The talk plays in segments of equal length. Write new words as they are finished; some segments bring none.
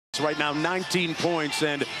Right now, 19 points,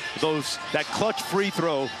 and that clutch free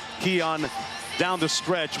throw, Keon, down the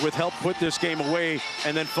stretch with help put this game away,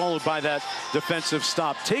 and then followed by that defensive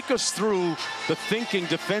stop. Take us through the thinking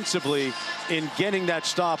defensively in getting that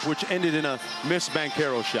stop, which ended in a missed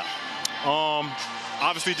Banchero shot.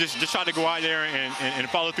 Obviously, just tried to go out there and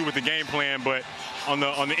follow through with the game plan, but on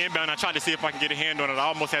the inbound, I tried to see if I can get a hand on it. I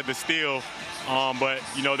almost had the steal, but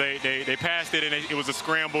you know they passed it, and it was a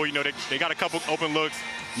scramble. You know they got a couple open looks,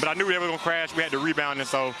 but I knew they were gonna crash. We had to rebound, and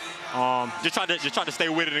so just tried to stay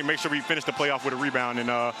with it and make sure we finished the playoff with a rebound. And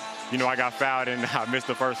you know I got fouled and I missed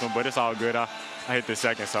the first one, but it's all good. I hit the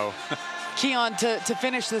second, so. Keon, to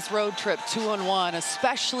finish this road trip 2-1,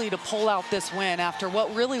 especially to pull out this win after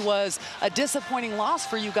what really was a disappointing loss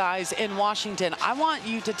for you guys in Washington. I want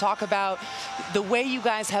you to talk about the way you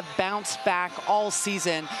guys have bounced back all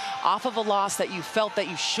season off of a loss that you felt that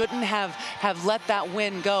you shouldn't have let that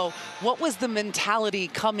win go. What was the mentality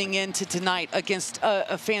coming into tonight against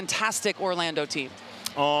a fantastic Orlando team?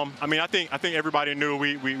 I mean, I think everybody knew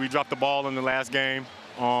we dropped the ball in the last game.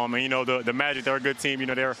 And you know the Magic, they're a good team. You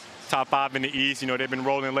know they're top 5 in the East. You know they've been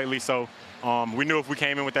rolling lately. So we knew if we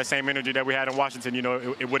came in with that same energy that we had in Washington, you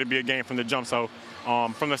know it wouldn't be a game from the jump. So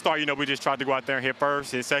from the start, you know we just tried to go out there and hit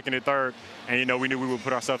first, hit second, and third, and you know we knew we would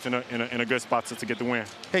put ourselves in a good spot to get the win.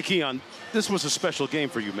 Hey Keon, this was a special game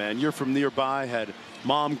for you, man. You're from nearby, had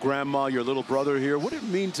mom, grandma, your little brother here. What did it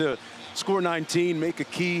mean to score 19, make a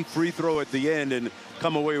key free throw at the end, and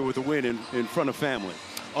come away with a win in front of family?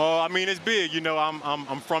 I mean, it's big. You know,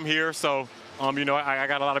 I'm from here, so you know, I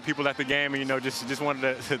got a lot of people at the game, and you know, just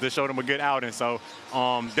wanted to show them a good outing. So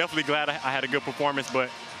definitely glad I had a good performance, but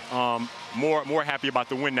more happy about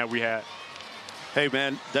the win that we had. Hey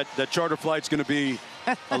man, that charter flight's going to be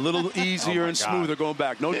a little easier and smoother going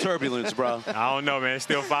back. No turbulence, bro. I don't know, man. It's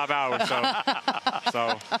still 5 hours,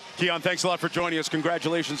 so. Keon, thanks a lot for joining us.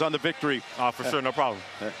 Congratulations on the victory. For sure, no problem.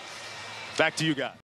 Back to you guys.